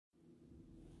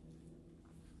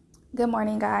Good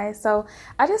morning, guys. So,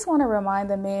 I just want to remind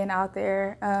the men out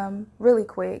there, really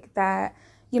quick, that,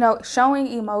 showing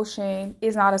emotion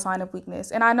is not a sign of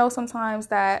weakness. And I know sometimes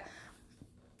that,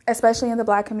 especially in the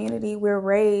Black community, we're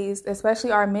raised,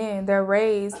 especially our men, they're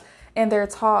raised and they're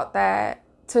taught that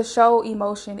to show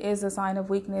emotion is a sign of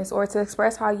weakness, or to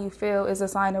express how you feel is a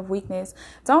sign of weakness.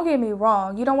 Don't get me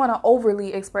wrong. You don't want to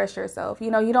overly express yourself.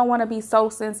 You don't want to be so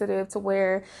sensitive to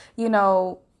where, you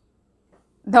know,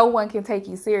 no one can take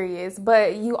you serious,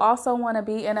 but you also want to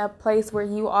be in a place where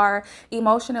you are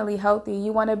emotionally healthy.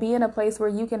 You want to be in a place where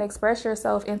you can express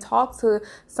yourself and talk to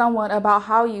someone about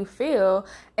how you feel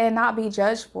and not be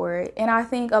judged for it. And I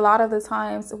think a lot of the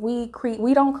times we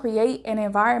don't create an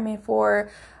environment for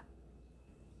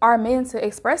our men to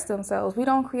express themselves. We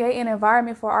don't create an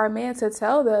environment for our men to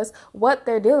tell us what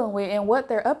they're dealing with and what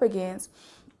they're up against.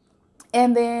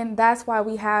 And then that's why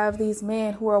we have these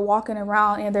men who are walking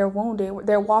around and they're wounded.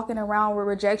 They're walking around with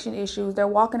rejection issues. They're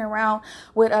walking around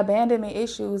with abandonment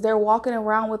issues. They're walking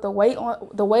around with the weight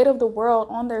of the world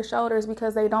on their shoulders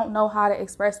because they don't know how to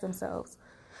express themselves.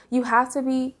 You have to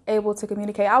be able to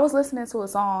communicate. I was listening to a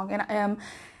song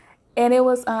and it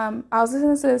was I was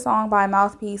listening to a song by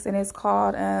Mouthpiece, and it's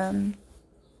called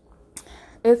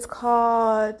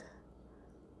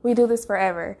We Do This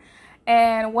Forever.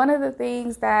 And one of the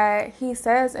things that he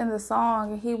says in the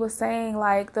song, he was saying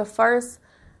like the first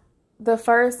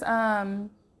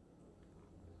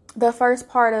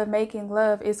part of making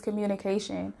love is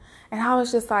communication. And I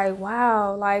was just like,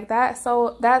 wow, like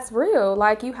that's real.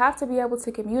 Like, you have to be able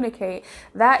to communicate.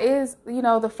 That is,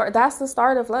 that's the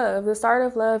start of love. The start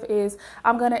of love is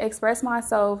I'm going to express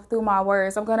myself through my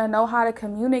words. I'm going to know how to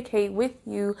communicate with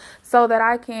you so that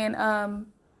I can,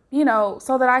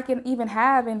 so that I can even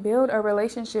have and build a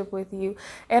relationship with you.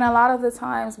 And a lot of the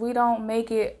times we don't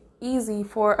make it easy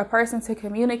for a person to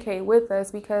communicate with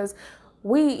us because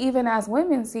we, even as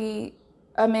women, see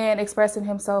a man expressing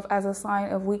himself as a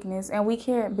sign of weakness. And we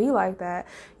can't be like that.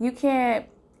 You can't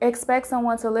expect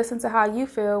someone to listen to how you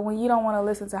feel when you don't want to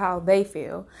listen to how they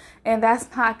feel. And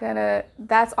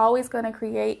that's always gonna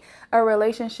create a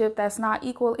relationship that's not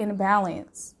equal in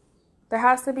balance. There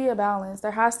has to be a balance.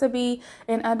 There has to be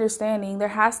an understanding. There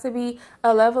has to be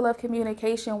a level of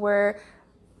communication where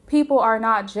people are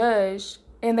not judged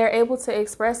and they're able to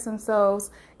express themselves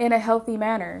in a healthy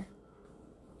manner.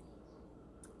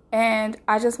 And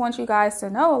I just want you guys to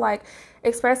know, like,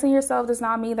 expressing yourself does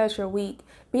not mean that you're weak.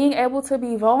 Being able to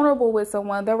be vulnerable with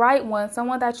someone, the right one,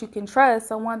 someone that you can trust,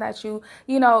 someone that you're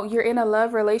in a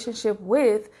love relationship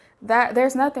with, that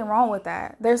there's nothing wrong with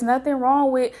that. There's nothing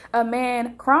wrong with a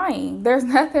man crying. There's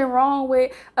nothing wrong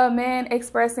with a man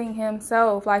expressing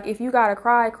himself. Like, if you gotta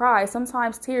cry, cry.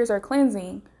 Sometimes tears are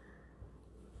cleansing.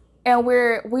 And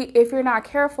if you're not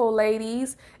careful,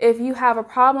 ladies, if you have a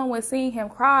problem with seeing him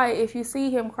cry, if you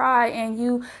see him cry and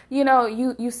you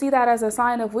see that as a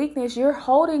sign of weakness, you're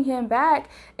holding him back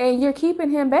and you're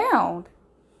keeping him bound.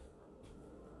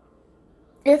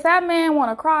 If that man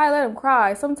want to cry, let him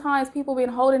cry. Sometimes people been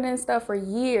holding in stuff for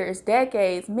years,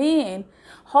 decades. Men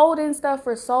holding stuff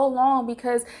for so long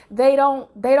because they don't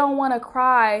want to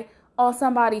cry on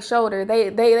somebody's shoulder.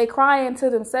 They crying to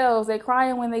themselves. They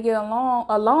crying when they get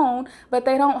alone, but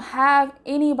they don't have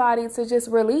anybody to just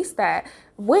release that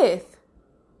with.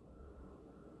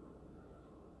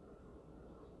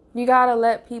 You gotta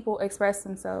let people express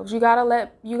themselves. You gotta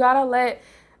let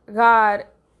God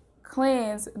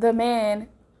cleanse the man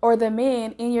or the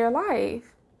men in your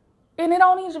life. And it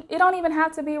don't even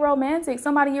have to be romantic.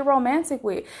 Somebody you're romantic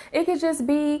with. It could just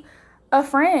be a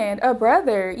friend, a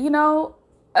brother,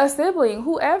 a sibling,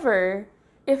 whoever.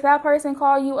 If that person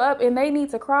call you up and they need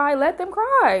to cry, let them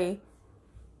cry.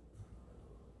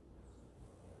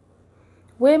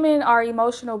 Women are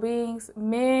emotional beings.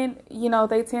 Men,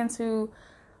 they tend to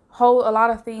hold a lot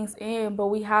of things in, but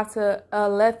we have to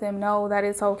let them know that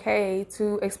it's okay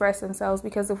to express themselves,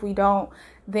 because if we don't,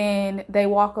 then they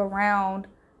walk around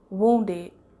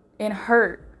wounded and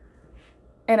hurt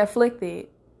and afflicted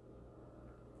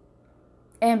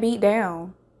and beat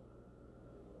down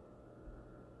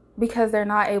because they're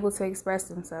not able to express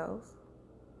themselves.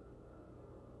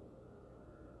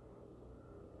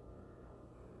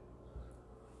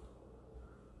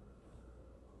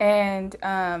 And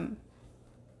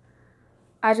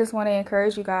I just want to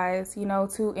encourage you guys,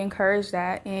 to encourage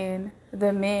that in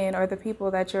the men or the people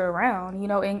that you're around,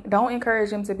 and don't encourage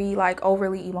them to be like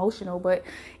overly emotional, but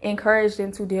encourage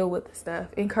them to deal with the stuff.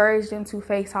 Encourage them to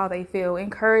face how they feel.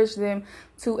 Encourage them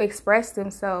to express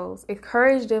themselves.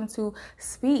 Encourage them to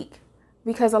speak,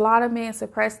 because a lot of men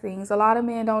suppress things. A lot of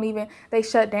men they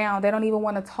shut down. They don't even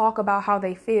want to talk about how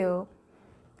they feel.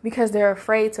 because they're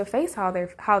afraid to face how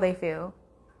they feel.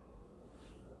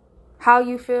 How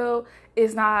you feel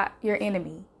is not your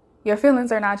enemy. Your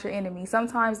feelings are not your enemy.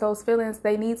 Sometimes those feelings,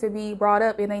 they need to be brought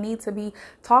up and they need to be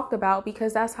talked about,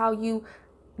 because that's how you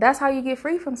get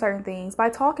free from certain things, by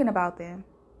talking about them.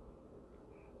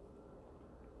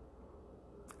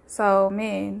 So,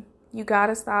 men, you got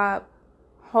to stop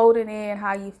holding in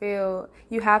how you feel.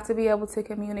 You have to be able to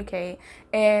communicate.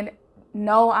 And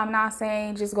no, I'm not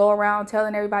saying just go around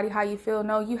telling everybody how you feel.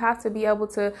 No, you have to be able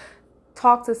to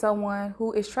talk to someone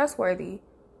who is trustworthy.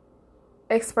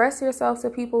 Express yourself to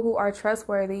people who are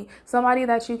trustworthy. Somebody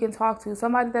that you can talk to.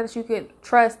 Somebody that you can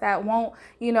trust, that won't,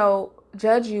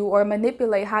 judge you or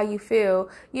manipulate how you feel.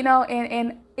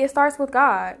 And it starts with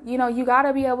God. You got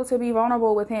to be able to be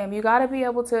vulnerable with him. You got to be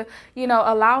able to,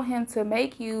 allow him to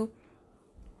make you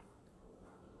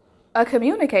a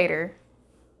communicator.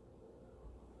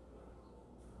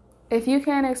 If you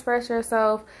can't express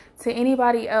yourself to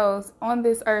anybody else on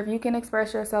this earth, you can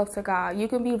express yourself to God. You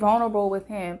can be vulnerable with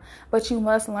him, but you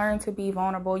must learn to be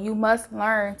vulnerable. You must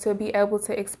learn to be able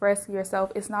to express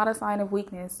yourself. It's not a sign of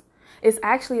weakness. It's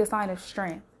actually a sign of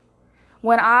strength.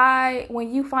 When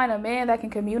you find a man that can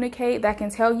communicate, that can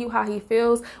tell you how he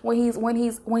feels, when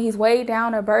he's weighed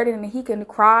down or burdened, and he can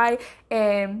cry,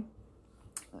 and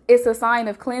it's a sign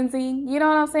of cleansing. You know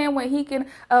what I'm saying? When he can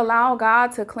allow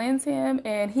God to cleanse him,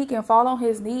 and he can fall on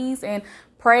his knees and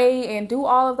pray and do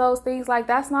all of those things, like,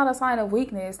 that's not a sign of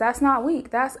weakness. That's not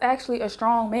weak. That's actually a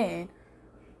strong man.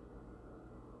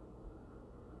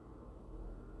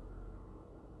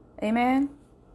 Amen.